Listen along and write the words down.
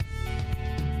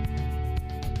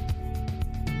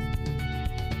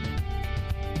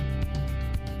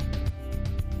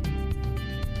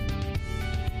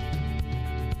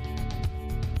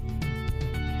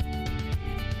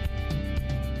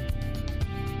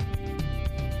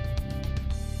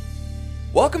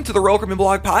Welcome to the Royal Caribbean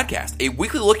Blog Podcast, a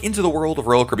weekly look into the world of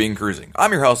Royal Caribbean cruising.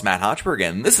 I'm your host, Matt Hochberg,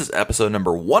 and this is episode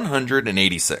number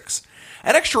 186.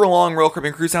 An extra long Royal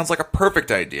Caribbean cruise sounds like a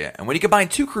perfect idea, and when you combine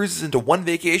two cruises into one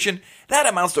vacation, that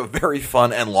amounts to a very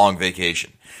fun and long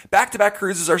vacation. Back-to-back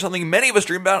cruises are something many of us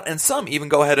dream about, and some even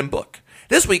go ahead and book.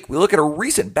 This week, we look at a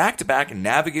recent back-to-back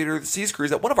Navigator of the Seas cruise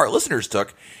that one of our listeners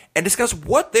took, and discuss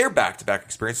what their back-to-back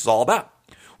experience is all about.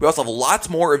 We also have lots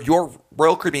more of your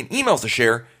Royal Caribbean emails to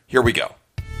share. Here we go.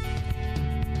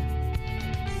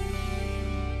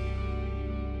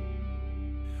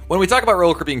 When we talk about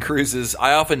Royal Caribbean cruises,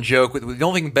 I often joke with the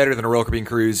only thing better than a Royal Caribbean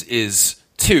cruise is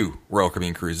 2 Royal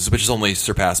Caribbean cruises, which is only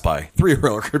surpassed by 3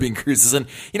 Royal Caribbean cruises. And,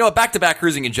 you know, back-to-back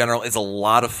cruising in general is a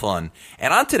lot of fun.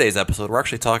 And on today's episode, we're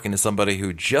actually talking to somebody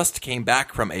who just came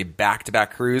back from a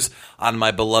back-to-back cruise on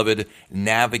my beloved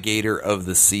Navigator of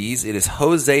the Seas. It is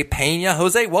Jose Pena.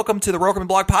 Jose, welcome to the Royal Caribbean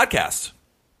Blog Podcast.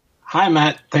 Hi,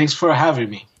 Matt. Thanks for having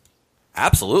me.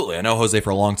 Absolutely. I know Jose for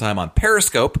a long time on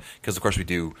Periscope, because of course we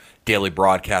do daily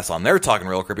broadcasts on there talking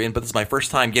Royal Caribbean, but this is my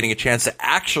first time getting a chance to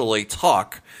actually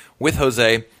talk with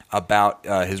Jose about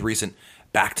his recent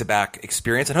back-to-back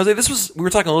experience. And Jose, we were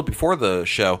talking a little before the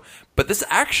show, but this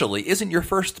actually isn't your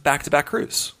first back-to-back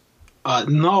cruise.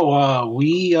 No,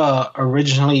 we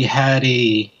originally had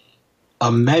a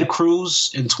med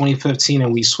cruise in 2015,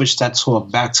 and we switched that to a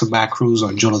back-to-back cruise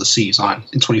on Jewel of the Seas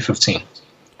in 2015.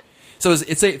 So is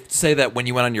it safe to say that when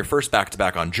you went on your first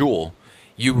back-to-back on Jewel,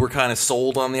 you were kind of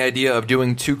sold on the idea of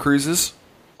doing 2 cruises?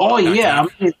 Oh, yeah.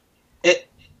 I mean,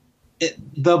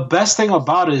 the best thing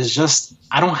about it is just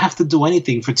I don't have to do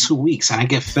anything for 2 weeks, and I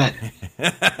get fed.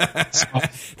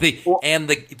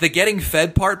 The getting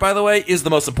fed part, by the way, is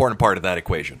the most important part of that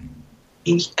equation.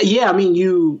 Yeah, I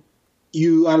mean,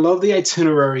 I love the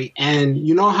itinerary, and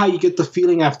you know how you get the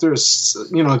feeling after, if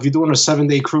you're doing a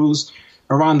 7-day cruise,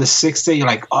 around the 6th day, you're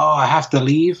like, oh, I have to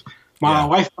leave. My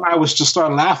wife and I was just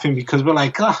start laughing because we're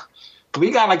like,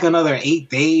 we got like another 8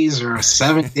 days or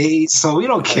 7 days, so we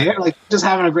don't care. Like, just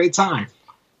having a great time.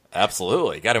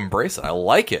 Absolutely. Got to embrace it. I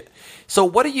like it. So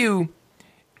what do you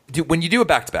do when you do a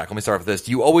back-to-back? Let me start with this.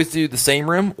 Do you always do the same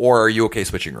room, or are you okay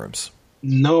switching rooms?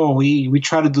 No, we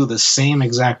try to do the same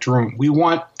exact room. We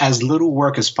want as little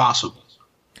work as possible.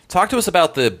 Talk to us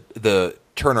about the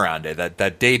turnaround day,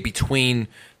 that day between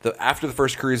after the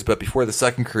first cruise but before the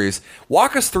second cruise.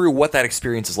 Walk us through what that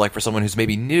experience is like for someone who's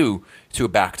maybe new to a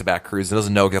back-to-back cruise and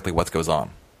doesn't know exactly what goes on.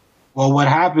 Well, what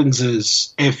happens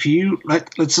is if you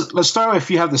let's start with if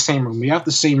you have the same room. You have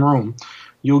the same room,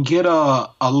 you'll get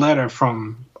a letter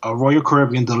from a Royal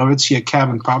Caribbean delivered to your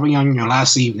cabin probably on your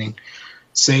last evening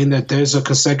saying that there's a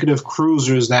consecutive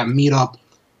cruisers that meet up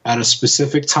at a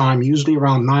specific time, usually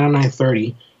around 9 or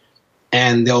 9:30,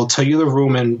 and they'll tell you the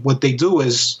room. And what they do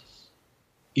is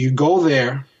you go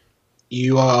there,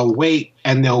 you wait,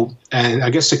 and I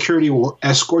guess security will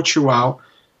escort you out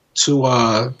to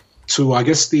I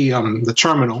guess the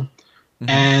terminal,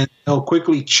 and they'll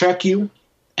quickly check you,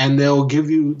 and they'll give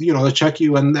you, they'll check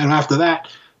you, and then after that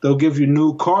they'll give you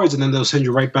new cards, and then they'll send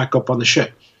you right back up on the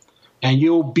ship, and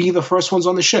you'll be the first ones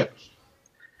on the ship.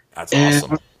 That's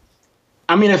awesome.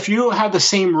 I mean, if you have the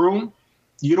same room,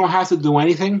 you don't have to do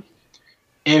anything.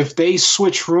 If they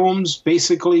switch rooms,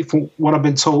 basically, from what I've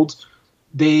been told,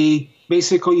 you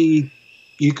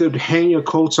could hang your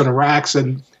coats on the racks,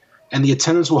 and the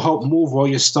attendants will help move all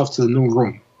your stuff to the new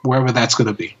room, wherever that's going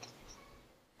to be.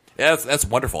 Yeah, that's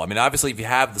wonderful. I mean, obviously, if you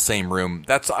have the same room,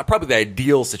 that's probably the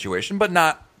ideal situation, but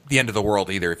not the end of the world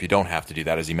either if you don't have to do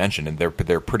that, as you mentioned, and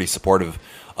they're pretty supportive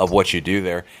of what you do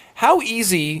there. How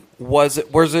easy was it?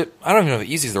 I don't even know if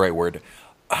easy is the right word.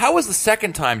 How was the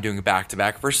second time doing a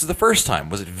back-to-back versus the first time?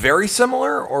 Was it very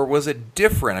similar, or was it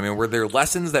different? I mean, were there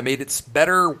lessons that made it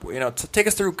better? Take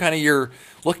us through kind of your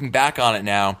looking back on it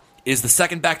now. Is the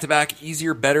second back-to-back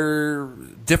easier, better,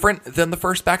 different than the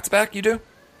first back-to-back you do?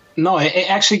 No, it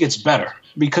actually gets better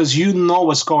because you know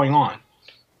what's going on.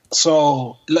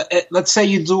 So let's say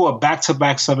you do a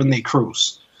back-to-back 7-day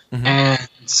cruise, and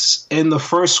in the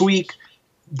first week,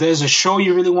 there's a show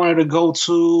you really wanted to go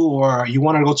to, or you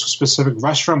wanted to go to a specific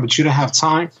restaurant, but you didn't have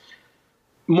time.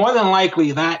 More than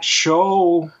likely, that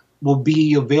show will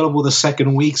be available the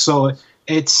second week, so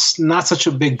it's not such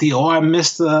a big deal. Oh, I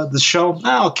missed the show. No,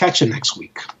 I'll catch it next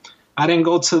week. I didn't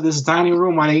go to this dining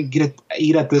room. I didn't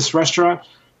eat at this restaurant.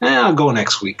 I'll go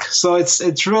next week. So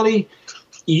it's really,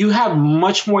 you have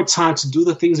much more time to do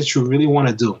the things that you really want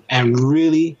to do and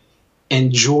really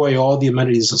enjoy all the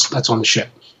amenities that's on the ship.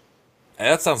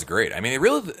 That sounds great. I mean,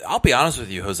 I'll be honest with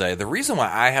you, Jose. The reason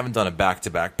why I haven't done a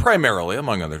back-to-back, primarily,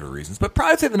 among other reasons, but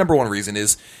probably I'd say the number one reason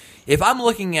is if I'm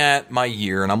looking at my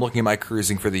year and I'm looking at my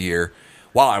cruising for the year,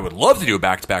 while I would love to do a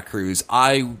back-to-back cruise,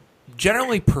 I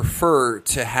generally prefer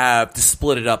to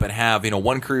split it up and have,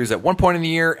 one cruise at one point in the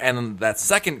year and that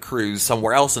second cruise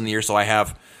somewhere else in the year, so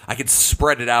I could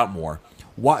spread it out more.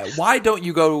 Why don't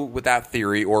you go with that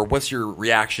theory, or what's your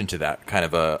reaction to that kind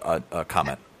of a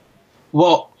comment?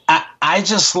 Well, I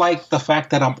just like the fact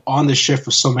that I'm on the ship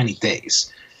for so many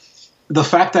days. The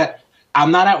fact that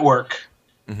I'm not at work,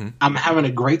 I'm having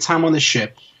a great time on the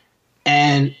ship,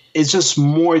 and it's just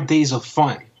more days of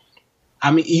fun. I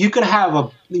mean, you could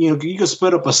have you could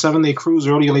split up a 7-day cruise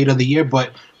early or later in the year,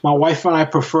 but my wife and I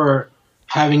prefer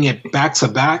having it back to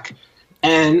back.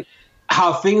 And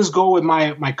how things go with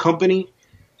my company,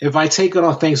 if I take it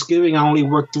on Thanksgiving, I only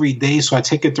work 3 days, so I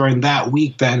take it during that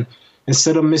week. Then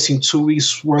instead of missing 2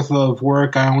 weeks worth of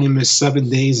work, I only miss 7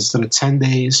 days instead of 10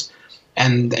 days.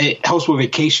 And it helps with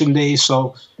vacation days.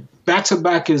 So back to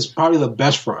back is probably the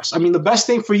best for us. I mean, the best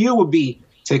thing for you would be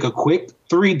take a quick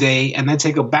 3-day and then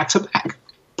take a back-to-back.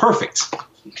 Perfect.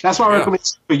 That's my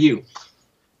recommendation for you.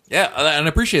 Yeah, and I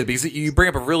appreciate it because you bring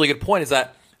up a really good point, is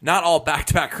that not all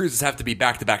back-to-back cruises have to be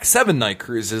back-to-back 7-night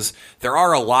cruises. There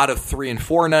are a lot of 3 and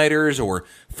 4-nighters, or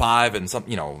 5 and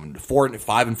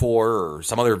 5 and 4, or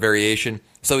some other variation.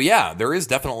 So yeah, there is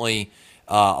definitely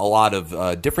a lot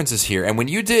of differences here. And when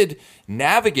you did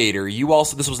Navigator,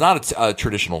 this was not a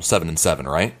traditional 7 and 7,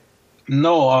 right?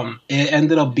 No, it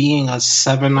ended up being a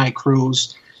 7-night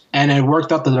cruise, and it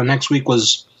worked out that the next week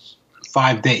was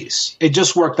 5 days. It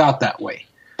just worked out that way.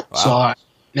 Wow. So,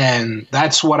 and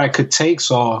that's what I could take.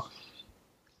 So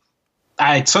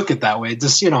I took it that way. It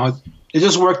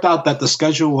just worked out that the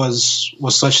schedule was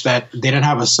such that they didn't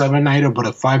have a 7-nighter, but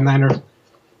a 5-nighter.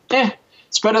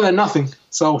 It's better than nothing.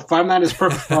 So 5-night is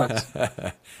perfect for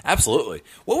us. Absolutely.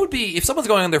 What would be, if someone's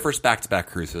going on their first back-to-back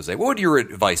cruise, Jose, what would your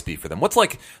advice be for them? What's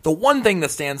like the one thing that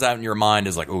stands out in your mind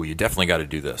is like, oh, you definitely got to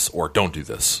do this, or don't do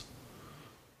this?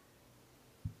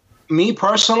 Me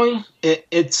personally,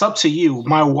 it's up to you.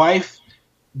 My wife,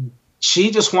 she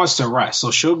just wants to rest.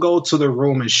 So she'll go to the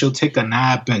room and she'll take a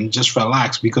nap and just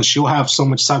relax, because she'll have so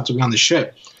much time to be on the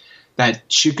ship that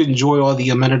she can enjoy all the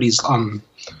amenities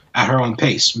at her own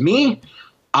pace. Me,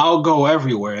 I'll go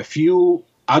everywhere.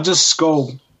 I'll just go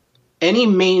any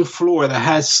main floor that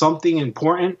has something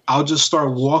important. I'll just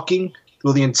start walking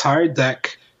through the entire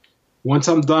deck. Once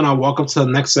I'm done, I'll walk up to the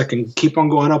next deck and keep on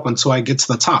going up until I get to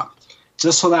the top,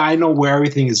 just so that I know where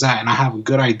everything is at and I have a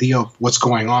good idea of what's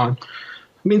going on.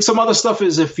 I mean, some other stuff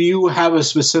is if you have a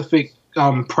specific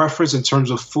preference in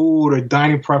terms of food or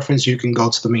dining preference, you can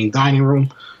go to the main dining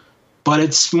room. But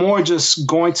it's more just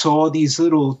going to all these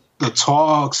the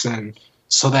talks, and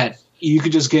so that you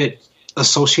could just get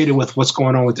associated with what's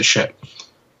going on with the ship.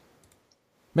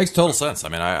 Makes total sense. I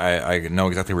mean, I know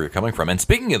exactly where you're coming from. And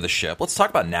speaking of the ship, let's talk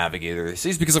about Navigator this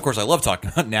season, because, of course, I love talking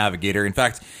about Navigator. In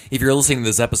fact, if you're listening to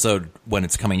this episode when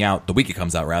it's coming out, the week it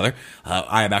comes out, rather,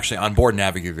 I am actually on board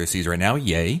Navigator this season right now.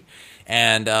 Yay.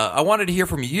 And I wanted to hear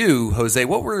from you, Jose.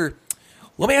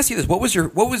 Let me ask you this.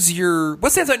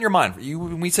 What stands out in your mind?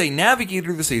 When we say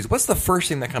Navigator this season, what's the first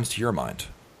thing that comes to your mind?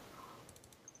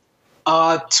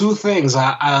 2 things.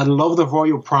 I love the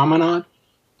Royal Promenade.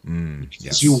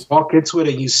 Yes. You walk into it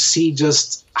and you see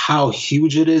just how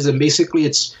huge it is, and basically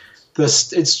it's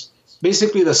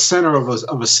basically the center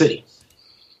of a city.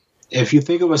 If you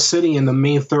think of a city in the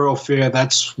main thoroughfare,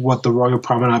 that's what the Royal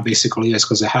Promenade basically is,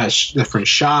 because it has different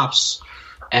shops,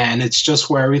 and it's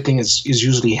just where everything is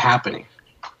usually happening.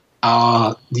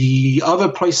 The other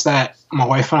place that my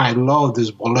wife and I loved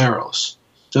is Boleros,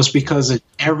 just because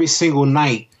every single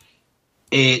night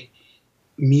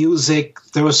music.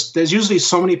 There's usually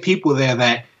so many people there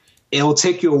that it'll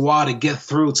take you a while to get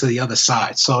through to the other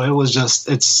side. So it's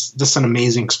just an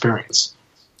amazing experience.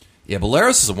 Yeah,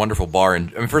 Boleros is a wonderful bar,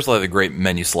 and I mean, first of all, they have a great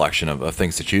menu selection of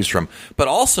things to choose from, but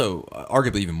also,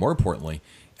 arguably even more importantly,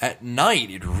 at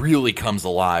night it really comes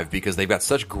alive because they've got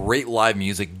such great live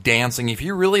music, dancing. If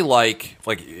you really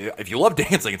if you love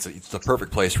dancing, it's the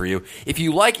perfect place for you. If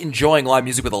you like enjoying live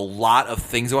music with a lot of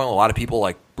things going on, a lot of people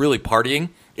like really partying,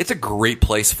 it's a great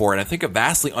place for it. And I think a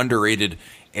vastly underrated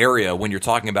area when you're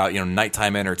talking about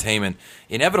nighttime entertainment.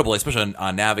 Inevitably, especially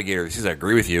on Navigator, I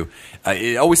agree with you.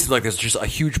 It always seems like there's just a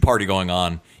huge party going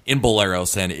on in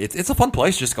Boleros, and it's a fun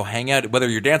place just to go hang out, whether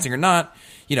you're dancing or not.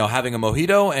 Having a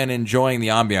mojito and enjoying the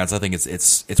ambiance. I think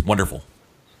it's wonderful.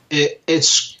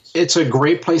 It's a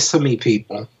great place to meet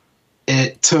people.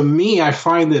 To me, I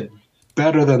find it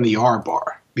better than the R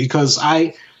Bar, because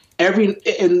in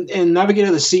Navigator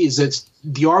of the Seas, it's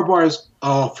the R Bar is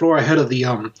a floor ahead of the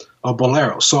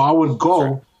Bolero. So I would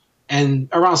go, and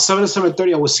around 7 to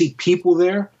 7:30, I would see people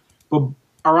there. But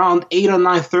around 8 or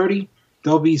 9:30,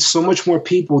 there'll be so much more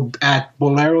people at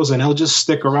Boleros, and they'll just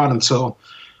stick around until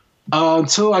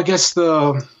I guess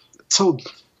till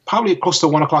probably close to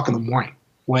 1 o'clock in the morning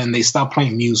when they stop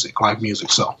playing live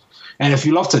music. So, and if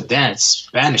you love to dance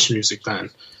Spanish music, then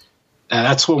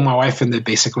that's what my wife and did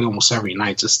basically almost every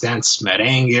night. Just dance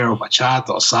merengue or bachata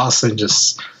or salsa and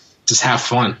just have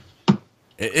fun.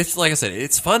 It's like I said,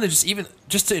 it's fun to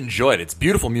just to enjoy it. It's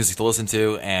beautiful music to listen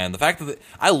to, and the fact that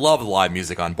I love live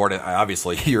music on board.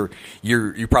 Obviously,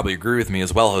 you probably agree with me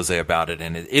as well, Jose, about it,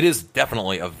 and it is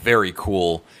definitely a very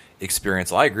cool experience.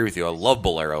 So I agree with you. I love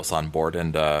Boleros on board,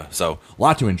 and so a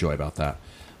lot to enjoy about that.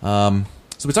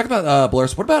 So we talked about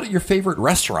Boleros. What about your favorite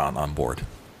restaurant on board?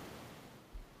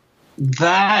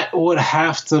 That would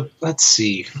have to. Let's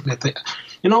see.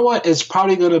 You know what? It's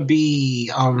probably going to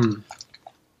be.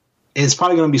 It's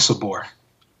probably going to be Sabor.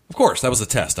 Of course, that was a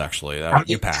test. Actually,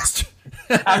 you passed.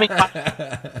 I mean,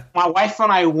 my wife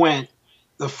and I went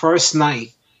the first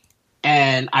night,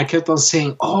 and I kept on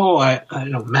saying,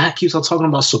 Matt keeps on talking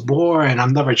about Sabor, and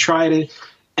I've never tried it.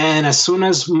 And as soon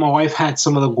as my wife had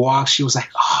some of the guac, she was like,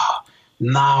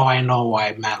 now I know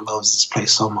why Matt loves this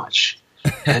place so much.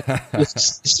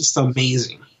 It's just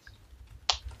amazing.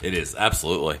 It is,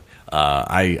 absolutely.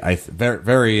 I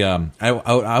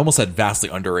almost said vastly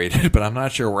underrated, but I'm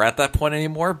not sure we're at that point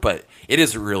anymore. But it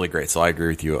is really great, so I agree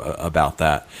with you about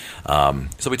that.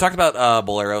 So we talked about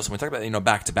Boleros, and we talked about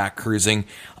back-to-back cruising,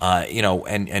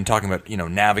 and talking about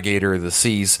Navigator of the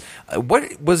Seas.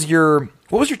 What was your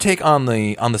take on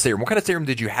the stateroom? What kind of stateroom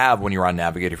did you have when you were on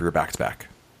Navigator for your back-to-back?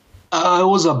 It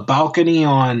was a balcony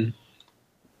on.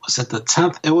 Was it the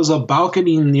 10th? It was a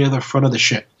balcony near the front of the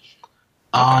ship.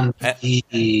 On the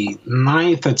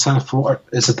 9th or 10th floor.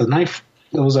 Is it the 9th?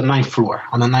 It was the 9th floor.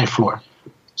 On the 9th floor.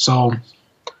 So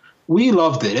we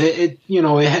loved it.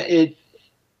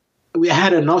 We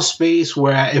had enough space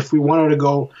where if we wanted to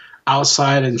go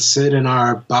outside and sit in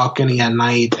our balcony at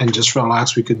night and just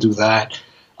relax, we could do that.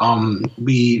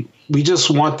 We just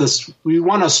want this. We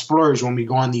want to splurge when we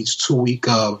go on these 2-week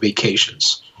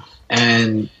vacations.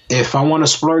 And if I want to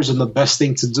splurge, then the best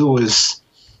thing to do is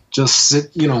just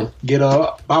sit, get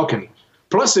a balcony.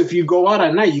 Plus, if you go out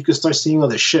at night, you can start seeing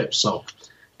other ships. So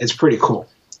it's pretty cool.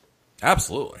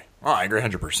 Absolutely. Oh, I agree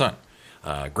 100%.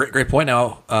 Great point.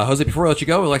 Now, Jose, before we let you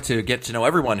go, we'd like to get to know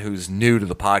everyone who's new to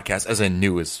the podcast, as in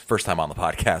new is first time on the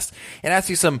podcast, and ask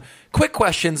you some quick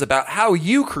questions about how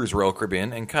you cruise Royal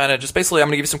Caribbean, and kind of just basically, I'm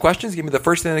going to give you some questions. Give me the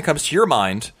first thing that comes to your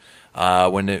mind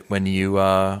when you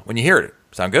hear it.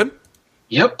 Sound good?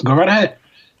 Yep. Go right ahead.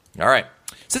 All right.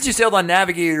 Since you sailed on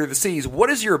Navigator of the Seas, what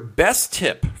is your best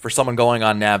tip for someone going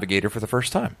on Navigator for the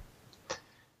first time?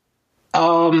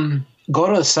 Go to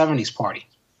the 70s party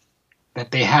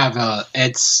that they have.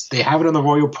 They have it on the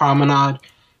Royal Promenade.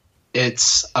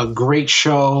 It's a great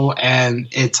show, and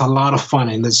it's a lot of fun.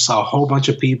 And there's a whole bunch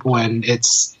of people, and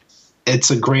it's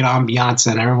a great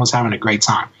ambiance, and everyone's having a great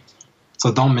time.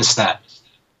 So don't miss that.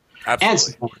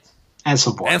 Absolutely. And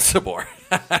Sabor. And Sabor.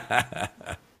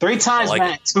 3 times,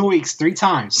 man. 2 weeks, 3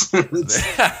 times.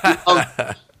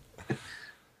 I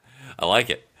like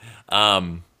it.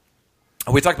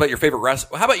 We talked about your favorite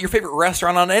restaurant. How about your favorite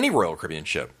restaurant on any Royal Caribbean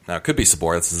ship? Now, it could be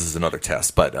Sabor. This is another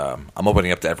test, but I'm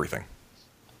opening up to everything.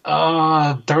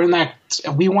 During that,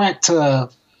 we went to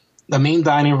the main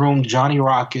dining room, Johnny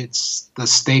Rockets, the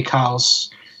steakhouse,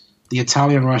 the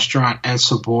Italian restaurant, and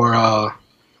Sabor.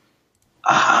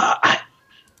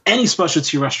 Any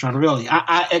specialty restaurant, really.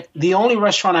 The only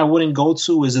restaurant I wouldn't go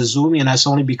to is Izumi, and that's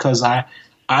only because I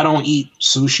don't eat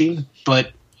sushi.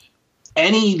 But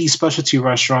any of these specialty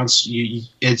restaurants,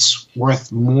 it's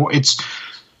worth more.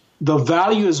 The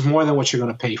value is more than what you're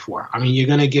going to pay for. I mean, you're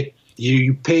going to get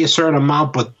you pay a certain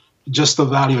amount, but just the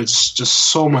value, it's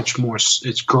just so much more.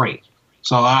 It's great.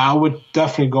 So I would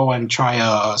definitely go and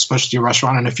try a specialty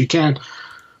restaurant, and if you can,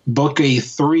 book a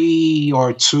 3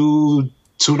 or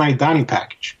 2-night dining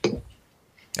package.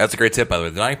 That's a great tip, by the way.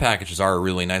 The dining packages are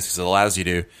really nice because it allows you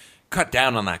to cut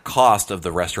down on that cost of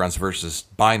the restaurants versus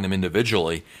buying them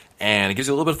individually, and it gives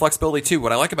you a little bit of flexibility too.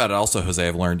 What I like about it also, Jose,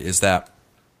 I've learned, is that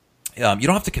you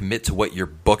don't have to commit to what you're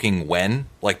booking when,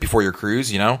 like before your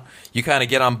cruise, you kind of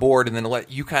get on board and then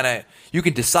you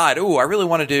can decide, oh, I really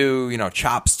want to do,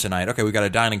 chops tonight. Okay, we got a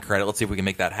dining credit. Let's see if we can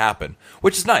make that happen,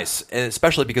 which is nice,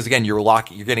 especially because, again, you're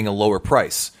getting a lower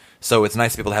price. So it's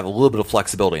nice to be able to have a little bit of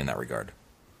flexibility in that regard.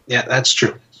 Yeah, that's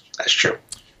true. That's true.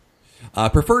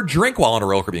 Preferred drink while on a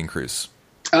Royal Caribbean cruise?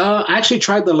 I actually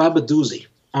tried the Labadoozy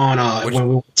on when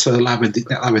we went to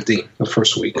Labadeen the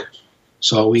first week.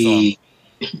 So I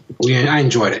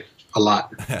enjoyed it a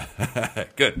lot.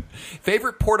 Good.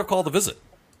 Favorite port of call to visit?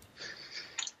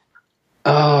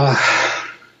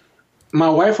 My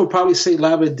wife would probably say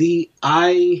Labadee.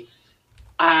 I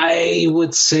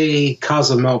would say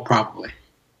Cozumel probably,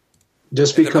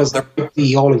 just because they're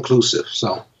the all inclusive.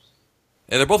 So.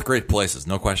 Yeah, they're both great places,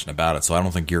 no question about it. So I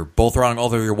don't think you're both wrong,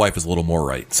 although your wife is a little more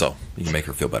right. So you can make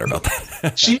her feel better about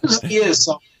that. She usually is.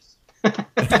 So.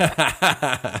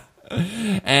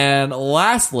 And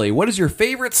lastly, what is your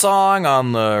favorite song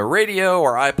on the radio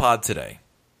or iPod today?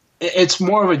 It's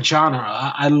more of a genre.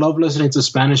 I love listening to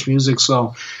Spanish music,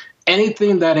 so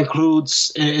anything that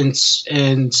includes in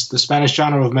the Spanish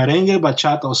genre of merengue,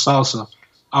 bachata, or salsa,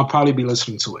 I'll probably be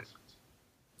listening to it.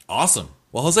 Awesome.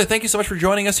 Well, Jose, thank you so much for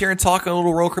joining us here and talking a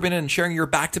little Royal Caribbean and sharing your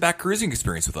back-to-back cruising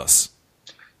experience with us.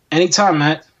 Anytime,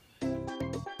 Matt.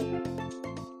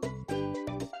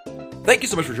 Thank you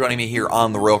so much for joining me here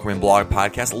on the Royal Caribbean Blog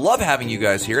Podcast. Love having you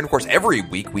guys here. And, of course, every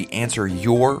week we answer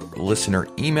your listener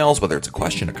emails, whether it's a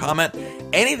question, a comment,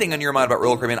 anything on your mind about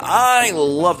Royal Caribbean. I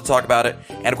love to talk about it.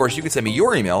 And, of course, you can send me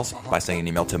your emails by sending an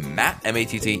email to Matt,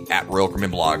 M-A-T-T, at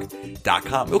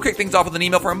RoyalCaribbeanBlog.com. We'll kick things off with an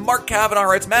email from Mark Kavanaugh.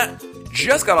 Writes, Matt,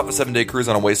 just got off a 7-day cruise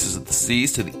on Oasis of the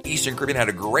Seas to the Eastern Caribbean. Had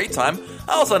a great time.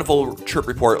 I'll send a full trip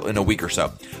report in a week or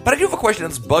so. But I do have a question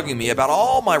that's bugging me about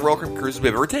all my Royal Caribbean cruises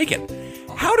we've ever taken.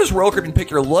 How does Royal Caribbean pick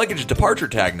your luggage departure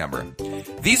tag number?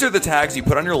 These are the tags you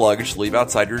put on your luggage to leave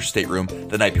outside your stateroom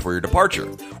the night before your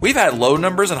departure. We've had low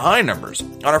numbers and high numbers.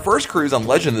 On our first cruise on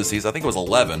Legend of the Seas, I think it was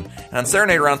 11, and on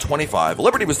Serenade around 25,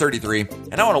 Liberty was 33,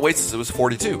 and now on Oasis it was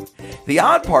 42. The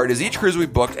odd part is each cruise we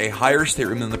booked a higher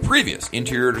stateroom than the previous,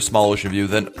 interior to small ocean view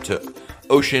than to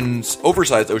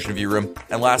oversized ocean view room,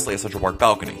 and lastly a Central Park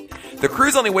balcony. The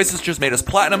cruise on the Oasis just made us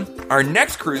platinum. Our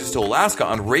next cruise is to Alaska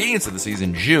on Radiance of the Seas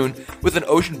in June with an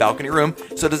ocean balcony room.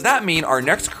 So does that mean our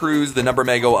next cruise, the number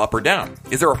may go up or down?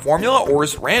 Is there a formula or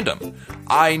is it random?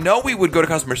 I know we would go to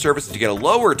customer service to get a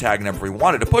lower tag number if we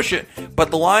wanted to push it, but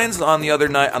the lines on the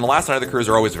last night of the cruise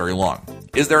are always very long.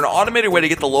 Is there an automated way to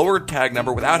get the lower tag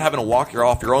number without having to walk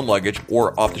off your own luggage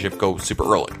or off the ship go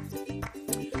super early?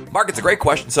 Mark, it's a great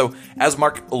question. So, as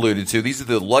Mark alluded to, these are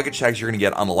the luggage tags you're going to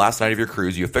get on the last night of your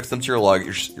cruise. You affix them to your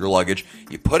luggage.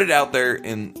 You put it out there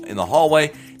in the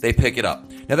hallway. They pick it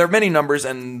up. Now, there are many numbers,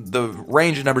 and the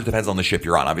range of numbers depends on the ship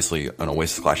you're on. Obviously, an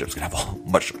Oasis-class ship is going to have a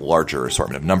much larger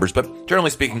assortment of numbers, but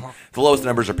generally speaking, the lowest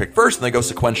numbers are picked first, and they go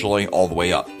sequentially all the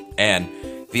way up. And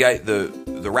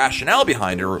the rationale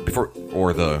behind it, or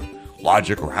the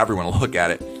logic, or however you want to look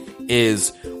at it,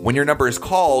 is when your number is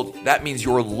called, that means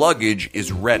your luggage is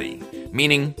ready.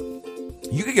 Meaning,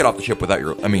 you could get off the ship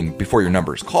before your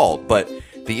number is called, but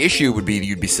the issue would be that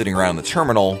you'd be sitting around the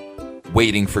terminal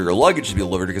waiting for your luggage to be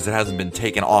delivered because it hasn't been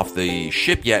taken off the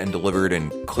ship yet and delivered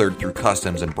and cleared through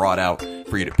customs and brought out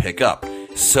for you to pick up.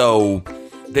 So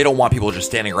they don't want people just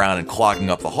standing around and clogging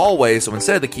up the hallway, so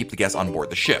instead they keep the guests on board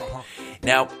the ship.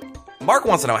 Now, Mark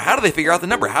wants to know, how do they figure out the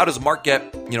number? How does Mark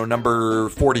get, number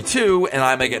 42 and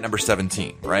I may get number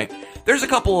 17, right? There's a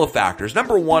couple of factors.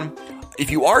 Number one,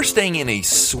 if you are staying in a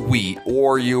suite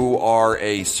or you are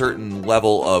a certain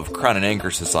level of Crown and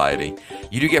Anchor Society,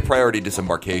 you do get priority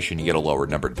disembarkation. You get a lower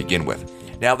number to begin with.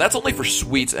 Now, that's only for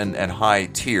suites and high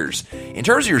tiers. In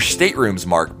terms of your staterooms,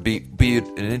 Mark, be it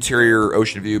an interior,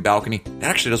 ocean view, balcony, that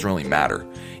actually doesn't really matter.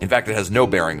 In fact, it has no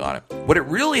bearing on it. What it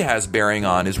really has bearing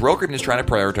on is Royal Caribbean is trying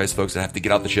to prioritize folks that have to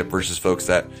get out the ship versus folks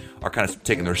that are kind of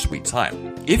taking their sweet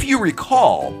time. If you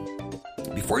recall,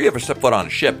 before you ever step foot on a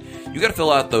ship, you got to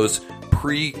fill out those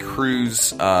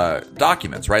pre-cruise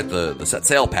documents, right? The set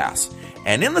sail pass.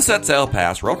 And in the set sail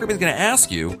pass, Royal Caribbean is going to ask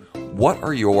you, what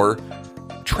are your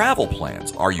travel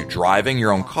plans? Are you driving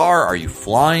your own car? Are you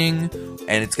flying?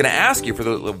 And it's going to ask you for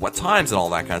what times and all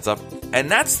that kind of stuff. And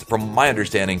that's, from my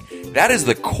understanding, that is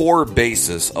the core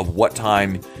basis of what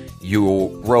time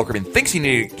Royal Caribbean thinks you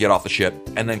need to get off the ship,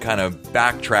 and then kind of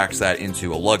backtracks that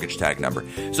into a luggage tag number.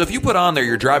 So if you put on there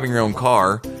you're driving your own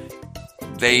car,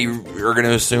 they are going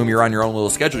to assume you're on your own little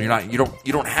schedule.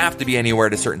 You don't have to be anywhere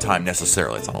at a certain time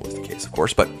necessarily. It's not always the case, of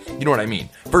course, but you know what I mean.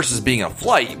 Versus being a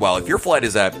flight, well, if your flight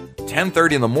is at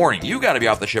 10:30 in the morning, you got to be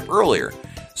off the ship earlier.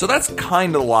 So that's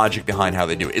kind of the logic behind how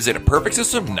they do it. Is it a perfect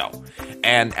system? No.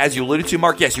 And as you alluded to,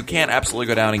 Mark, yes, you can absolutely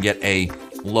go down and get a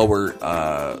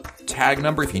lower tag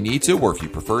number if you need to, or if you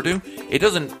prefer to.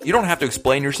 You don't have to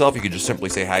explain yourself. You can just simply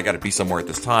say, hey, I got to be somewhere at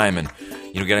this time, and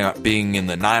being in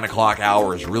the 9 o'clock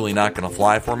hour is really not going to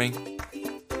fly for me.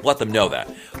 Let them know that.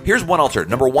 Here's one alternative.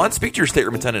 Number one, speak to your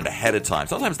stateroom attendant ahead of time.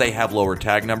 Sometimes they have lower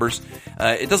tag numbers.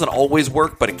 It doesn't always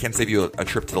work, but it can save you a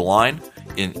trip to the line.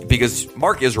 because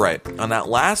Mark is right. On that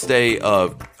last day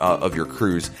of your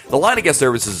cruise, the line of guest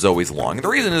services is always long. And the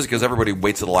reason is because everybody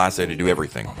waits till the last day to do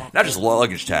everything. Not just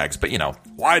luggage tags, but,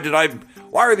 why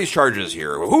are these charges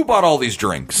here? Who bought all these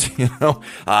drinks?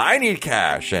 I need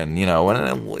cash. And,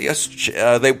 yes,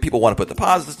 people want to put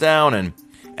deposits down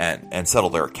and settle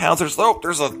their accounts. There's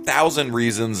 1,000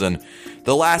 reasons, and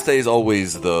the last day is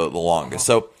always the longest.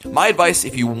 So my advice,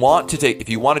 if you want to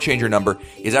change your number,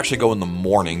 is actually go in the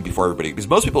morning before everybody, because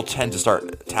most people tend to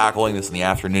start tackling this in the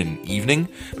afternoon and evening.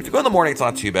 But if you go in the morning, it's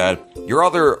not too bad. Your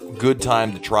other good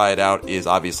time to try it out is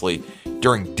obviously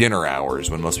during dinner hours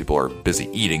when most people are busy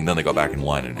eating. Then they go back in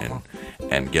line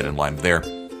and get in line there.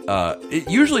 It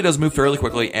usually does move fairly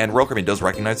quickly, and Royal Caribbean does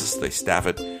recognize this. They staff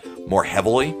it more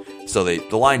heavily, so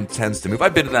the line tends to move.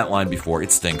 I've been in that line before.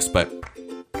 It stinks, but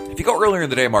if you go earlier in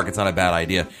the day, Mark, it's not a bad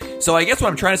idea. So I guess what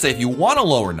I'm trying to say, if you want a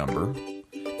lower number,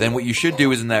 then what you should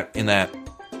do is in that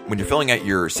when you're filling out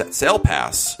your set sail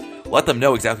pass, let them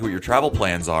know exactly what your travel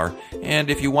plans are. And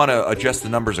if you want to adjust the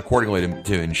numbers accordingly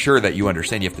to ensure that you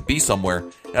understand you have to be somewhere,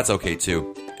 that's okay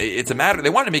too. It's a matter, they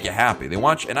want to make you happy.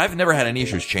 And I've never had any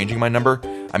issues changing my number.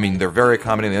 I mean, they're very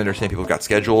accommodating. They understand people have got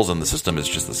schedules, and the system is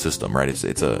just the system, right?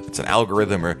 It's an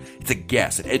algorithm, or it's a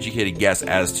guess, an educated guess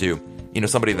as to,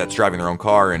 somebody that's driving their own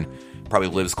car and probably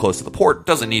lives close to the port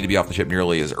doesn't need to be off the ship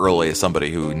nearly as early as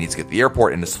somebody who needs to get to the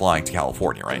airport and is flying to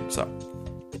California, right? So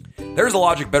there's a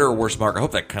logic, better or worse, Mark. I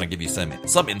hope that kind of gives you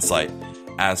some insight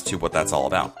as to what that's all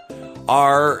about.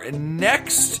 Our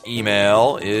next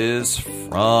email is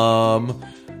from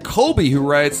Kobe, who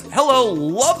writes, "Hello,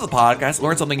 love the podcast.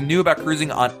 Learned something new about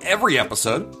cruising on every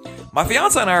episode. My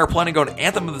fiance and I are planning to go to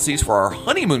Anthem of the Seas for our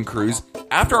honeymoon cruise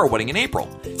after our wedding in April.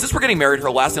 Since we're getting married, her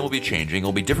last name will be changing. It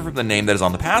will be different from the name that is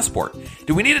on the passport.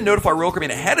 Do we need to notify Royal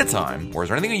Caribbean ahead of time, or is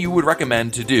there anything you would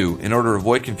recommend to do in order to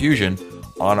avoid confusion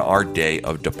on our day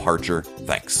of departure?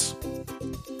 Thanks."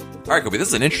 All right, Kobe, this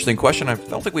is an interesting question. I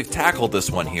don't think we've tackled this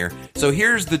one here. So I'm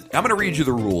going to read you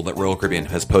the rule that Royal Caribbean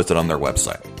has posted on their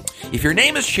website. If your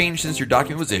name has changed since your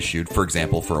document was issued, for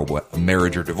example, for a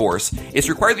marriage or divorce, it's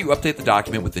required that you update the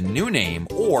document with the new name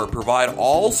or provide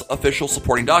all official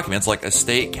supporting documents like a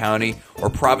state, county, or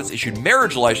province-issued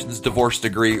marriage license, divorce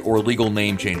degree, or legal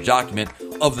name change document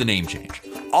of the name change.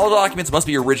 All documents must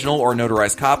be original or a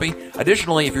notarized copy.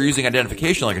 Additionally, if you're using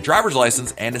identification like a driver's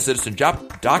license and a citizen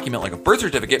document like a birth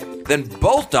certificate, then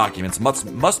both documents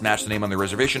must match the name on the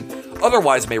reservation.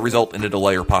 Otherwise, it may result in a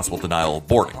delay or possible denial of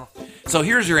boarding. So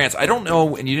here's your answer. I don't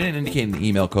know, and you didn't indicate in the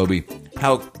email, Kobe,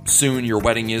 how soon your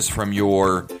wedding is from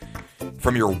your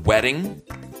wedding.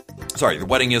 Sorry, the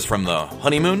wedding is from the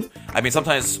honeymoon. I mean,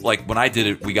 sometimes, like when I did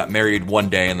it, we got married one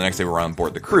day and the next day we were on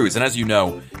board the cruise. And as you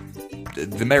know,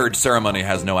 the marriage ceremony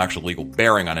has no actual legal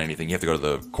bearing on anything. You have to go to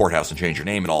the courthouse and change your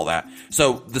name and all that.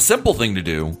 So the simple thing to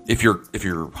do, if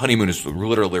your honeymoon is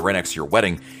literally right next to your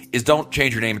wedding, is don't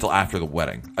change your name until after the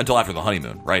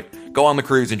honeymoon, right? Go on the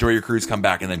cruise, enjoy your cruise, come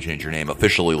back, and then change your name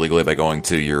officially, legally, by going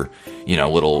to your,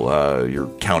 your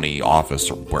county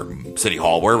office or city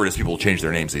hall, wherever it is people change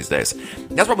their names these days.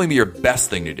 That's probably your best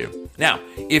thing to do. Now,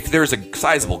 if there's a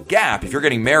sizable gap, if you're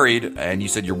getting married and you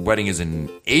said your wedding is in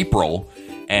April,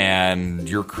 and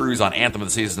your cruise on Anthem of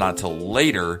the Seas is not until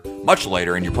later, much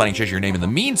later, and you're planning to change your name in the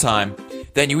meantime,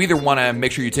 then you either want to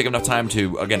make sure you take enough time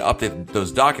to, again, update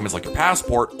those documents like your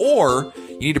passport, or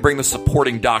you need to bring the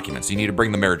supporting documents. You need to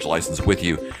bring the marriage license with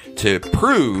you to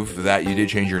prove that you did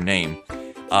change your name.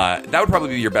 That would probably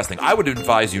be your best thing. I would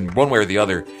advise you, one way or the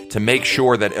other, to make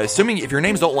sure that, assuming if your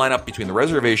names don't line up between the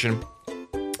reservation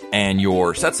and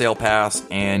your set sail pass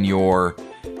and your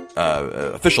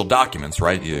official documents,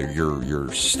 right?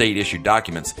 Your state-issued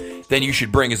documents, then you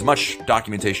should bring as much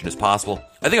documentation as possible.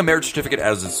 I think a marriage certificate,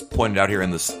 as is pointed out here in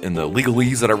the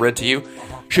legalese that I read to you,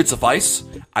 should suffice.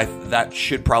 That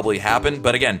should probably happen.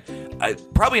 But again,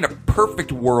 probably in a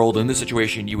perfect world, in this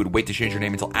situation, you would wait to change your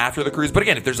name until after the cruise. But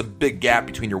again, if there's a big gap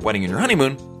between your wedding and your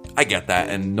honeymoon, I get that.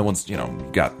 And no one's,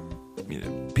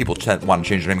 people want to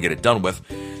change their name and get it done with.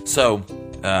 So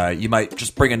you might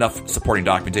just bring enough supporting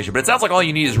documentation. But it sounds like all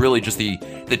you need is really just the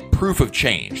proof of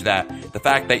change, that the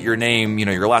fact that your name,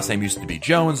 your last name used to be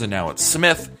Jones and now it's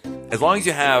Smith. As long as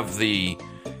you have the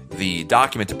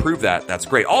document to prove that, that's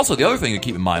great. Also, the other thing to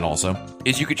keep in mind also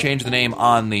is you could change the name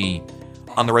on the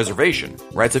reservation,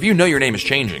 right? So if you know your name is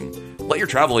changing, let your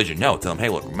travel agent know. Tell them, hey,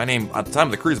 look, my name at the time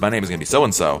of the cruise, my name is going to be so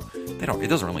and so. It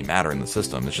doesn't really matter in the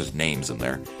system. It's just names in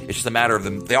there. It's just a matter of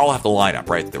them. They all have to line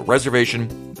up, right? The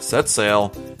reservation, set sail,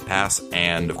 pass,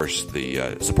 and of course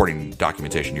the supporting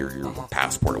documentation, your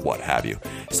passport or what have you.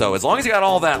 So as long as you got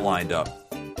all that lined up,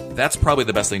 that's probably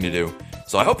the best thing to do.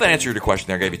 So I hope that answered your question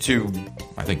there. I gave you two,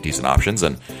 I think, decent options.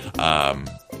 And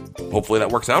hopefully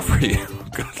that works out for you.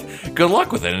 Good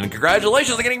luck with it, and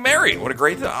congratulations on getting married. What a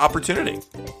great opportunity.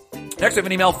 Next, I have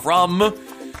an email from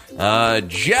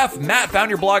Jeff. Matt, found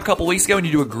your blog a couple weeks ago, and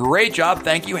you do a great job.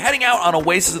 Thank you. Heading out on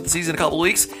Oasis of the season in a couple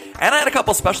weeks, and I had a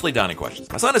couple specialty dining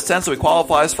questions. My son is 10, so he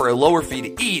qualifies for a lower fee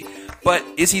to eat, but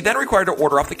is he then required to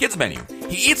order off the kids' menu?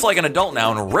 He eats like an adult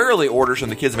now and rarely orders from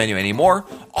the kids' menu anymore.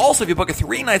 Also, if you book a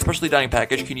 3-night specialty dining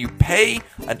package, can you pay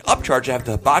an upcharge to have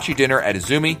the hibachi dinner at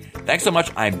Izumi? Thanks so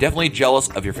much. I am definitely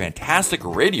jealous of your fantastic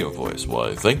radio voice.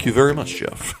 Why, thank you very much,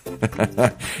 Jeff.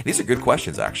 These are good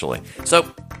questions, actually.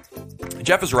 So,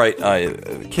 Jeff is right.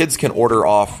 Kids can order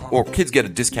off, or kids get a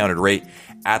discounted rate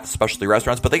at the specialty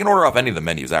restaurants, but they can order off any of the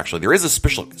menus, actually. There is a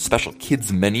special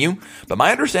kids menu, but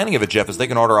my understanding of it, Jeff, is they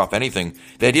can order off anything.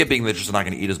 The idea being they're just not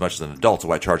going to eat as much as an adult, so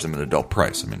why charge them an adult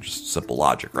price? I mean, just simple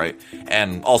logic, right?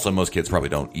 And also, most kids probably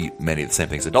don't eat many of the same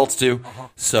things adults do,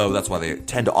 so that's why they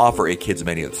tend to offer a kids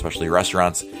menu at the specialty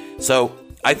restaurants. So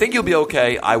I think you'll be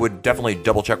okay. I would definitely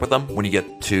double check with them when you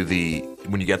get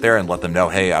there and let them know,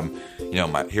 hey,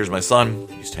 here's my son.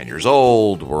 He's 10 years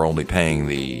old. We're only paying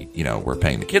we're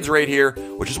paying the kids rate here,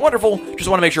 which is wonderful. Just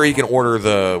want to make sure he can order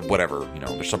the whatever,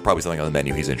 there's probably something on the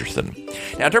menu he's interested in.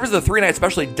 Now, in terms of the 3-night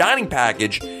specialty dining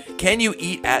package, can you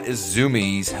eat at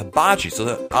Izumi's Hibachi?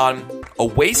 So on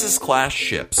Oasis class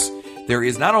ships, there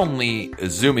is not only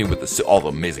Izumi with all the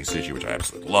amazing sushi, which I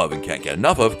absolutely love and can't get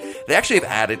enough of, they actually have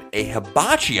added a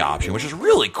hibachi option, which is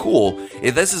really cool.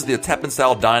 This is the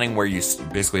Teppan-style dining where you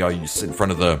basically all you sit in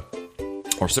front of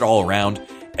or sit all around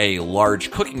a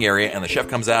large cooking area, and the chef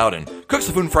comes out and cooks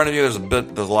the food in front of you. There's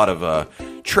a lot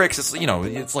of tricks. It's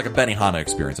it's like a Benihana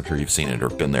experience. I'm sure you've seen it or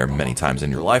been there many times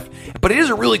in your life. But it is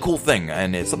a really cool thing,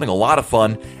 and it's something a lot of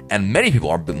fun, and many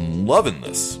people have been loving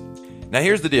this. Now,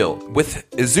 here's the deal. With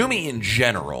Izumi in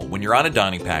general, when you're on a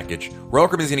dining package, Royal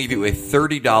Caribbean is going to give you a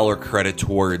 $30 credit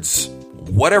towards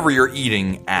whatever you're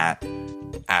eating at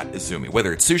Izumi.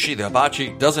 Whether it's sushi, the hibachi,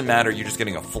 doesn't matter. You're just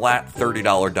getting a flat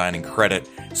 $30 dining credit.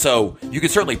 So you can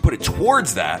certainly put it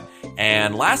towards that.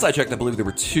 And last I checked, I believe there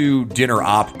were 2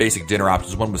 basic dinner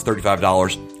options. One was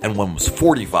 $35 and one was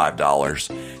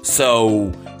 $45.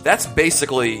 So that's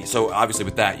basically, so obviously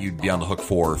with that, you'd be on the hook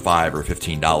for $5 or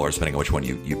 $15, depending on which one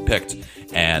you picked.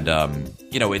 And, but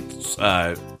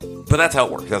that's how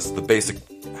it works. That's the basic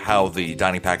how the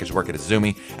dining package work at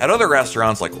Izumi. At other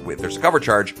restaurants, like if there's a cover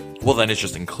charge, well, then it's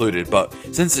just included. But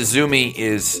since Izumi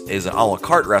is an a la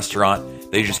carte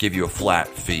restaurant, they just give you a flat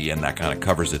fee, and that kind of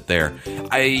covers it there.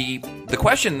 The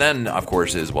question then, of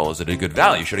course, is, well, is it a good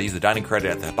value? Should I use the dining credit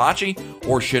at the hibachi,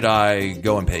 or should I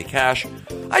go and pay cash?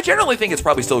 I generally think it's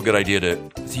probably still a good idea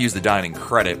to use the dining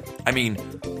credit. I mean,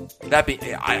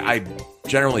 I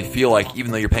generally feel like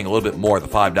even though you're paying a little bit more, the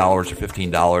 $5 or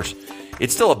 $15,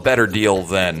 it's still a better deal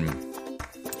than,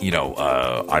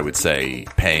 I would say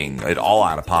paying it all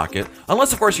out of pocket.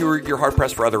 Unless, of course, you're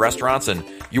hard-pressed for other restaurants and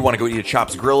you want to go eat at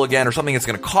Chops Grill again or something that's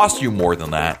going to cost you more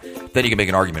than that, then you can make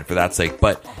an argument for that sake.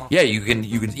 But, yeah, you can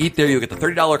eat there. You'll get the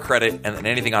 $30 credit, and then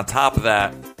anything on top of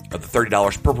that, of the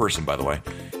 $30 per person, by the way,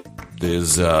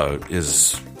 is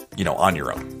on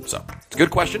your own. So, it's a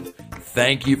good question.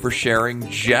 Thank you for sharing,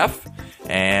 Jeff.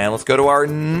 And let's go to our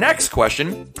next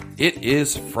question. It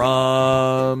is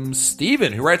from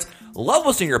Steven, who writes, love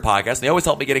listening to your podcast, and they always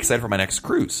help me get excited for my next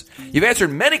cruise. You've answered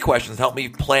many questions and helped me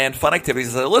plan fun activities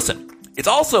as I listen. It's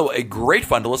also a great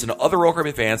fun to listen to other Royal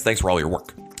Caribbean fans. Thanks for all your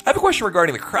work. I have a question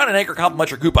regarding the Crown and Anchor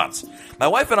complimentary coupons. My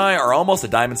wife and I are almost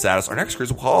at diamond status. Our next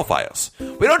cruise will qualify us.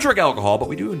 We don't drink alcohol, but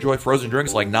we do enjoy frozen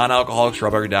drinks like non-alcoholic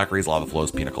strawberry daiquiris, lava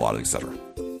flows, pina coladas, etc.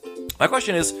 My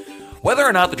question is whether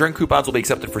or not the drink coupons will be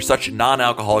accepted for such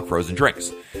non-alcoholic frozen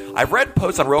drinks. I've read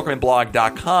posts on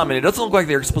RoyalCaribbeanblog.com, and it doesn't look like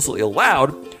they're explicitly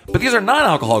allowed, but these are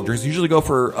non-alcoholic drinks. They usually go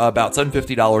for about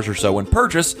 $750 or so when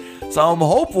purchased, so I'm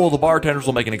hopeful the bartenders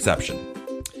will make an exception.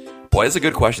 Boy, that's a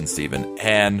good question, Stephen.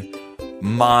 And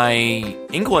my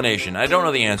inclination, I don't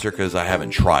know the answer because I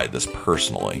haven't tried this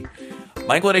personally.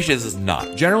 My inclination is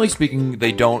not. Generally speaking,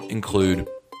 they don't include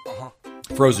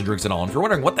frozen drinks at all. And if you're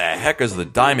wondering what the heck is the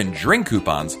Diamond drink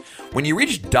coupons, when you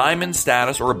reach Diamond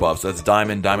status or above, so that's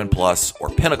Diamond, Diamond Plus, or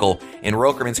Pinnacle in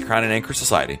Royal Caribbean's Crown and Anchor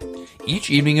Society, each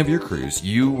evening of your cruise,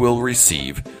 you will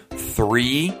receive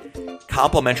 3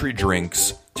 complimentary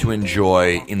drinks to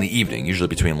enjoy in the evening, usually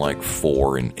between like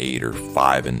 4 and 8 or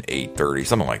 5 and 8:30,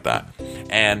 something like that.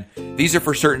 And these are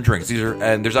for certain drinks.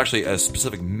 And there's actually a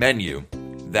specific menu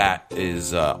that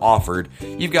is offered.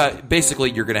 You've got,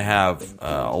 basically, you're going to have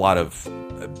a lot of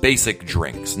basic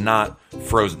drinks, not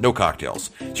frozen, no cocktails.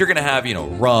 So you're going to have,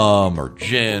 rum or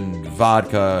gin,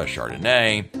 vodka,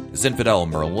 Chardonnay,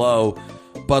 Zinfandel, Merlot,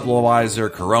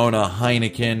 Budweiser, Corona,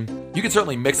 Heineken. You can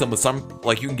certainly mix them with some,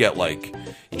 like you can get like,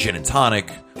 gin and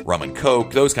tonic, rum and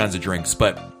coke, those kinds of drinks,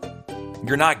 but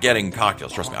you're not getting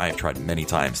cocktails. Trust me, I have tried many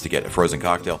times to get a frozen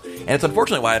cocktail, and it's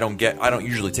unfortunately why I don't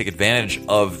usually take advantage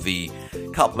of the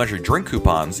complimentary drink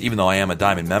coupons, even though I am a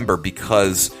Diamond member,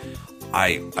 because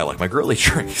I like my girly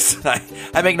drinks.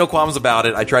 I make no qualms about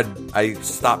it. I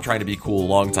stopped trying to be cool a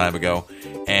long time ago,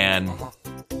 and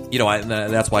and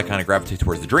that's why I kind of gravitate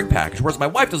towards the drink package. Whereas my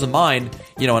wife doesn't mind,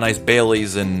 a nice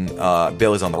Bailey's and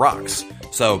Bailey's on the rocks.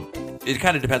 So it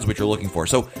kind of depends what you're looking for.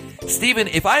 So, Steven,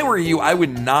 if I were you, I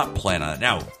would not plan on it.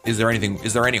 Now, is there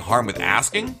any harm with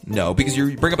asking? No, because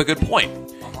you bring up a good point.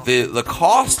 The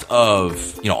cost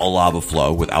of, a lava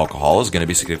flow with alcohol is going to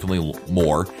be significantly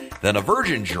more than a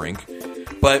virgin drink.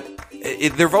 But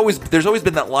there's always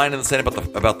been that line in the sand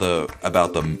about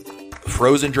the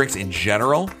frozen drinks in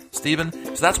general, Steven.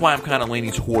 So that's why I'm kind of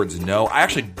leaning towards no. I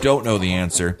actually don't know the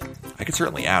answer. I could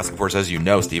certainly ask, of course, as you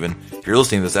know, Steven, if you're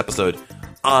listening to this episode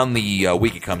on the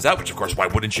week it comes out, which, of course, why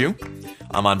wouldn't you?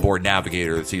 I'm on board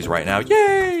Navigator of the Seas right now.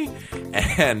 Yay!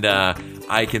 And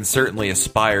I can certainly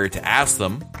aspire to ask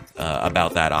them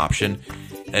about that option.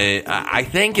 I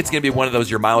think it's going to be one of those,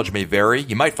 your mileage may vary.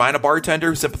 You might find a bartender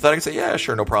who's sympathetic and say, yeah,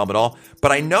 sure, no problem at all.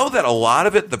 But I know that a lot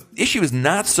of it, the issue is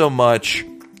not so much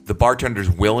the bartender's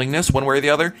willingness one way or the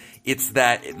other. It's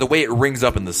that the way it rings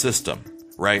up in the system,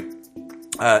 right?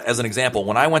 As an example,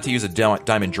 when I went to use a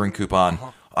Diamond drink coupon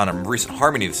on a recent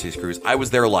Harmony of the Seas cruise, I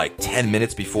was there like 10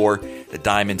 minutes before the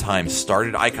Diamond time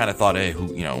started. I kind of thought, hey,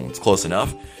 it's close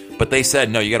enough. But they said,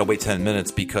 no, you got to wait 10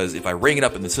 minutes because if I ring it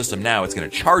up in the system now, it's going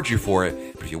to charge you for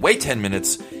it. But if you wait 10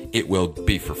 minutes, it will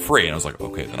be for free. And I was like,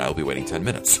 okay, then I'll be waiting 10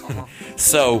 minutes.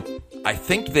 So I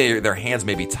think their hands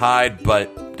may be tied, but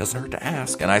it doesn't hurt to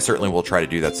ask. And I certainly will try to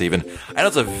do that, Stephen. I know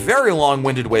it's a very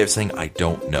long-winded way of saying I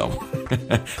don't know.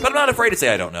 But I'm not afraid to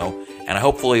say I don't know. And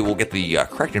hopefully we'll get the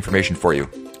correct information for you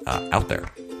out there.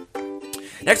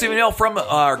 Next email from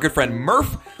our good friend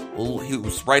Murph, who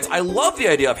writes, I love the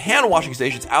idea of hand washing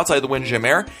stations outside the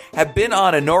Windjammer. Have been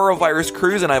on a norovirus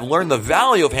cruise and I've learned the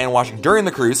value of hand washing during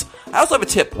the cruise. I also have a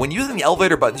tip. When using the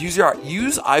elevator buttons,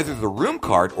 use either the room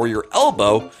card or your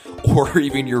elbow or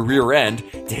even your rear end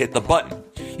to hit the button.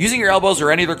 Using your elbows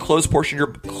or any other clothed portion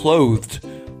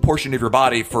of your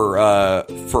body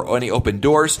for any open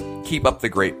doors, keep up the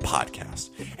great podcast.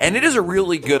 And it is a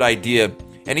really good idea.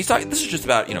 And he's talking, this is just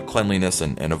about, cleanliness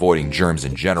and avoiding germs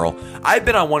in general. I've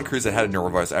been on one cruise that had a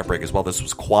norovirus outbreak as well. This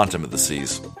was Quantum of the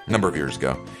Seas a number of years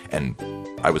ago. And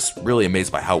I was really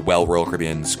amazed by how well Royal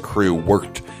Caribbean's crew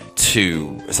worked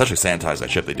to essentially sanitize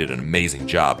that ship. They did an amazing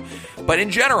job. But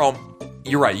in general,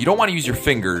 you're right. You don't want to use your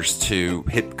fingers to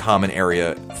hit common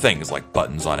area things like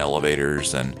buttons on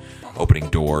elevators and opening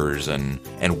doors and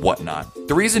whatnot.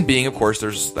 The reason being, of course,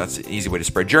 that's an easy way to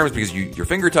spread germs because your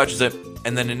finger touches it,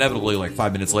 and then inevitably, like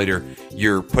 5 minutes later,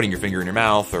 you're putting your finger in your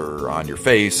mouth or on your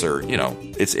face, or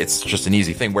it's just an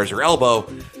easy thing. Whereas your elbow,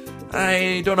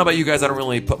 I don't know about you guys, I don't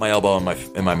really put my elbow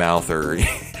in my mouth or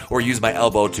or use my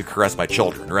elbow to caress my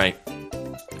children, right?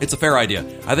 It's a fair idea.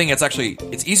 I think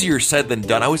it's easier said than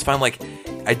done. I always find like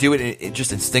I do it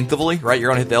just instinctively, right? You're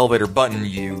gonna hit the elevator button,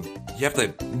 you have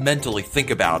to mentally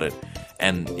think about it,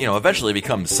 and eventually it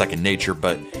becomes second nature.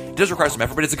 But it does require some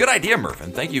effort. But it's a good idea, Murph,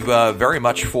 and thank you very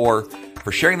much for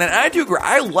sharing that. And I do agree.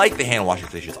 I like the hand washing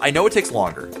stations. I know it takes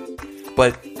longer,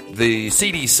 but the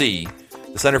CDC,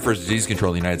 the Center for Disease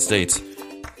Control in the United States,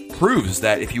 proves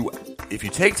that if you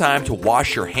take time to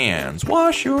wash your hands, with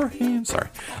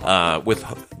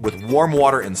warm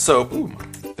water and soap. Ooh,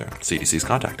 the CDC's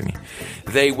contacting me.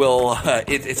 They will.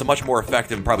 It's a much more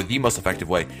effective, and probably the most effective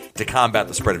way to combat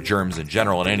the spread of germs in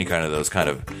general and any kind of those kind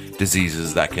of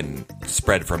diseases that can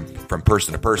spread from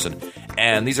person to person.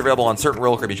 And these are available on certain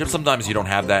Royal Caribbean ships. Sometimes you don't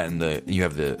have that, and you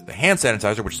have the hand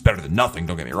sanitizer, which is better than nothing.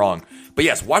 Don't get me wrong. But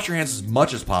yes, wash your hands as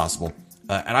much as possible.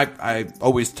 And I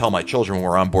always tell my children when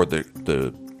we're on board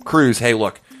the cruise, hey,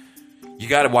 look, you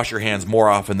got to wash your hands more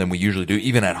often than we usually do,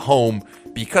 even at home,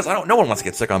 because no one wants to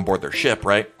get sick on board their ship,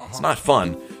 right? It's not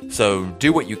fun. So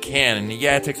do what you can. And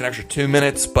yeah, it takes an extra 2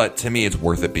 minutes, but to me, it's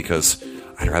worth it because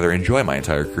I'd rather enjoy my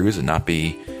entire cruise and not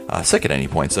be sick at any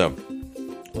point. So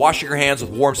washing your hands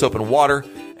with warm soap and water,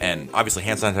 and obviously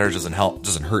hand sanitizer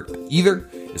doesn't hurt either,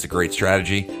 is a great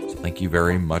strategy. So thank you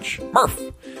very much, Murph.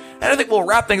 And I think we'll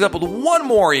wrap things up with one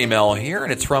more email here,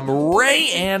 and it's from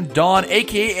Ray and Dawn,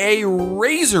 a.k.a.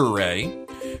 Razor Ray,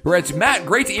 who writes, Matt,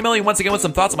 great to email you once again with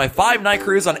some thoughts on my 5-night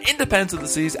cruise on Independence of the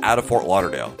Seas out of Fort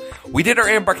Lauderdale. We did our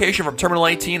embarkation from Terminal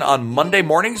 18 on Monday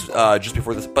mornings, just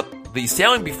before this, but The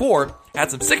sailing before had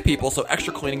some sick people, so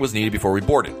extra cleaning was needed before we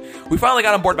boarded. We finally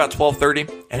got on board about 12:30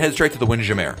 and headed straight to the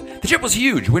Windjammer. The ship was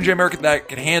huge. Windjammer that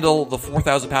could handle the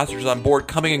 4,000 passengers on board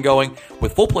coming and going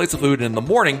with full plates of food, and in the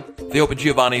morning, they opened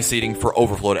Giovanni's seating for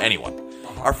overflow to anyone.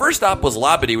 Our first stop was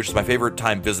Labadee, which is my favorite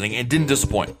time visiting, and didn't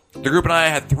disappoint. The group and I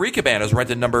had three cabanas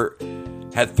rented number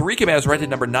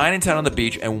 9 and 10 on the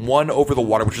beach and one over the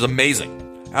water, which was amazing.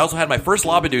 I also had my first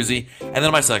Labadoozy, and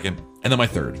then my second, and then my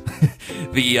third.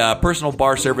 The personal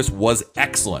bar service was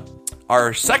excellent.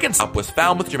 Our second stop was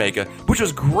Falmouth, Jamaica, which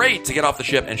was great to get off the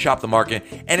ship and shop the market,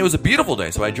 and it was a beautiful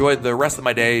day, so I enjoyed the rest of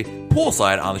my day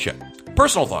poolside on the ship.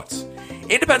 Personal thoughts.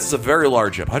 Independence is a very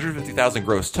large ship, 150,000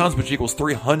 gross tons, which equals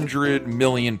 300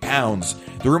 million pounds.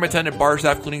 The room attendant, bar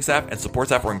staff, cleaning staff, and support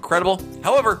staff were incredible.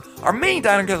 However, our main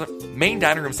dining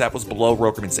room staff was below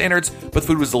Royal Caribbean standards, but the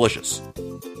food was delicious.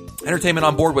 Entertainment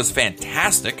on board was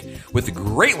fantastic, with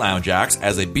great lounge acts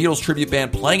as a Beatles tribute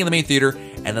band playing in the main theater,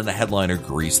 and then the headliner,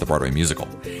 Grease, the Broadway musical.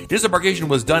 Disembarkation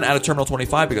was done out of Terminal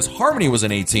 25 because Harmony was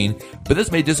in 18, but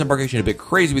this made disembarkation a bit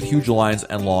crazy with huge lines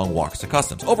and long walks to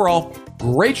customs. Overall,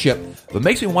 great ship, but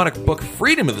makes me want to book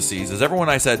Freedom of the Seas, as everyone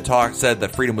I said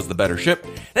that Freedom was the better ship.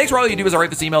 Thanks for all you do as I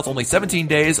write this email. It's only 17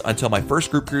 days until my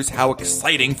first group cruise. How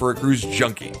exciting for a cruise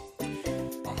junkie.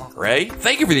 Ray,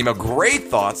 thank you for the email. Great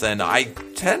thoughts, and I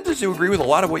tend to agree with a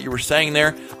lot of what you were saying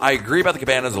there. I agree about the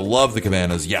cabanas. I love the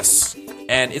cabanas, yes.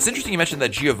 And it's interesting you mentioned that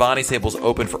Giovanni's table is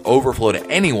open for overflow to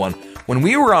anyone. When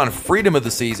we were on Freedom of the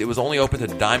Seas, it was only open to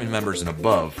Diamond members and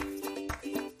above.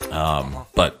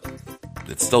 But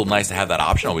it's still nice to have that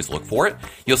option. Always look for it.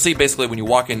 You'll see basically when you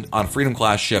walk in on Freedom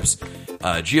class ships,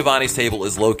 Giovanni's table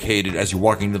is located as you're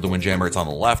walking into the Windjammer. It's on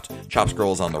the left. Chops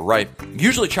Girl is on the right.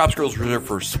 Usually Chops Girl is reserved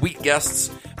for suite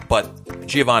guests, but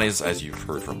Giovanni's, as you've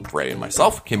heard from Ray and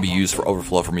myself, can be used for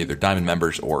overflow from either Diamond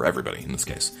members or everybody in this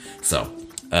case. So,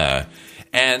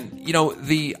 and you know,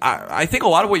 I think a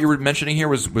lot of what you were mentioning here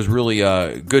was really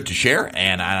good to share,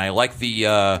 and I like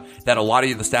that a lot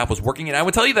of the staff was working. And I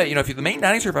would tell you that, you know, if the main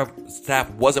dining staff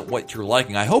wasn't what you're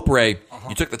liking, I hope, Ray,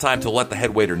 you took the time to let the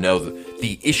head waiter know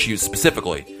the issues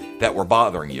specifically that were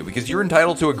bothering you, because you're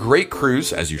entitled to a great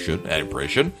cruise, as you should, and probably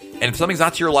should. And if something's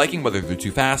not to your liking, whether they're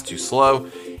too fast, too slow,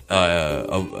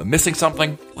 missing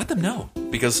something, let them know,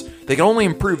 because they can only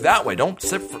improve that way. Don't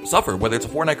suffer, whether it's a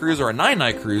 4-night cruise or a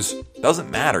 9-night cruise, doesn't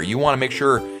matter. You want to make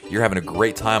sure you're having a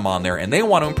great time on there, and they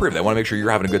want to improve. They want to make sure you're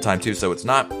having a good time too. So it's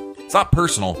not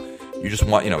personal. You just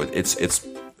want, you know,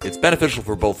 it's beneficial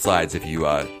for both sides if you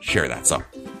share that. So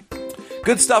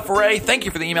good stuff, Ray. Thank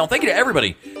you for the email. Thank you to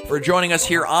everybody for joining us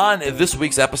here on this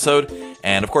week's episode.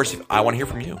 And, of course, I want to hear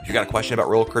from you. If you got a question about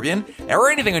Royal Caribbean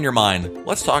or anything on your mind,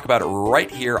 let's talk about it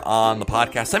right here on the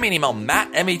podcast. Send me an email,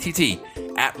 Matt, M-A-T-T,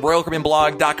 at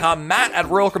RoyalCaribbeanBlog.com, Matt at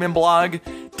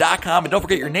RoyalCaribbeanBlog.com. And don't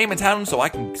forget your name and town so I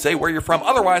can say where you're from.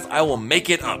 Otherwise, I will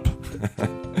make it up.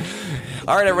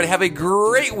 All right, everybody, have a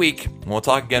great week. We'll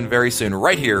talk again very soon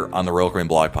right here on the Royal Caribbean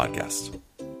Blog Podcast.